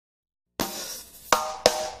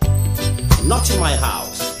Not in my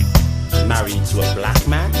house. Married to a black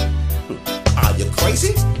man? Are you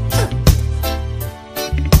crazy?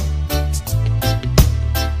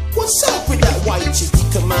 What's up with that white chick?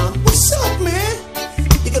 Come on, what's up, man?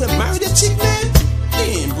 You gonna marry that chick, man?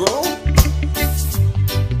 Damn, bro.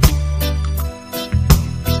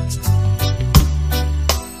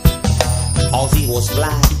 Ozzy was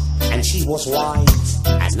black and she was white,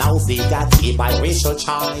 and now they got a biracial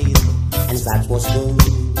child, and that was good.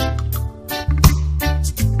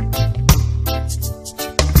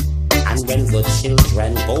 And when the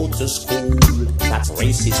children go to school, that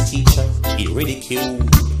racist teacher he ridiculed.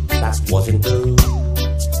 That wasn't good.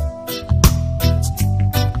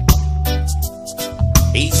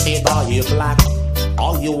 He said, are you black?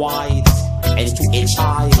 Are you white? And to a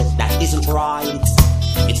child that isn't right,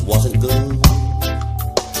 it wasn't good.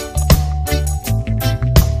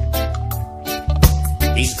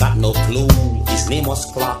 He's got no clue. His name was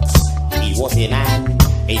Clocks. He was a man,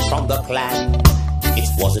 ain't from the clan. It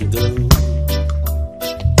wasn't good.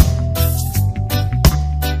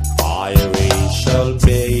 Biracial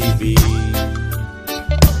baby,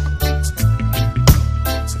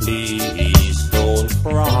 please don't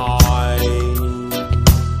cry.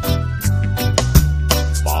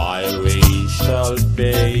 Biracial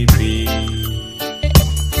baby,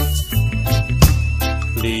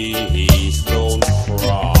 please don't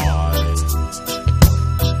cry.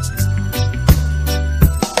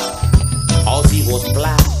 Ozzy was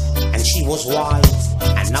black and she was white,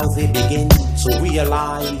 and now they begin to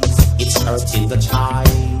realize it's hurting the child.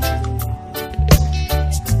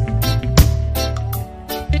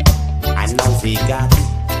 And now they got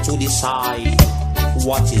to decide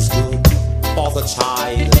what is good for the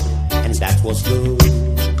child, and that was good.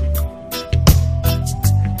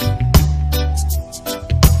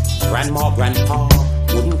 Grandma, grandpa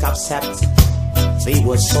wouldn't accept. They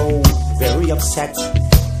were so very upset.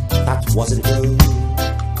 That wasn't good.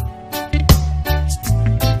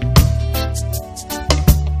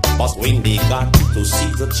 But when they got to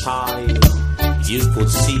see the child, you could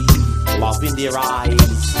see love in their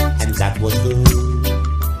eyes, and that was good.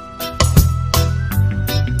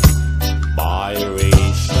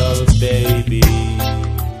 Biracial baby,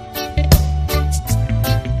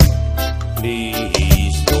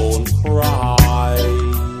 please don't cry.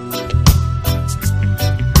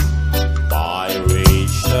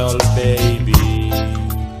 Biracial baby,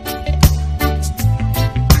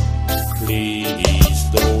 please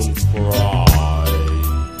don't cry.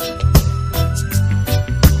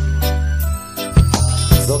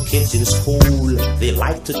 The kids in school, they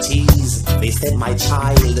like to tease. They sent my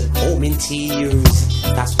child home in tears.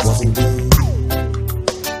 That wasn't good.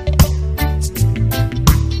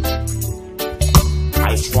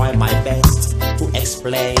 I tried my best to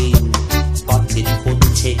explain, but it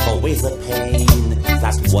couldn't take away the pain.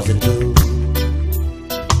 That wasn't good.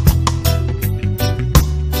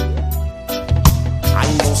 I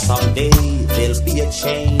know someday there'll be a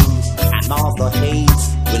change, and all the hate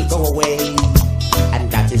will go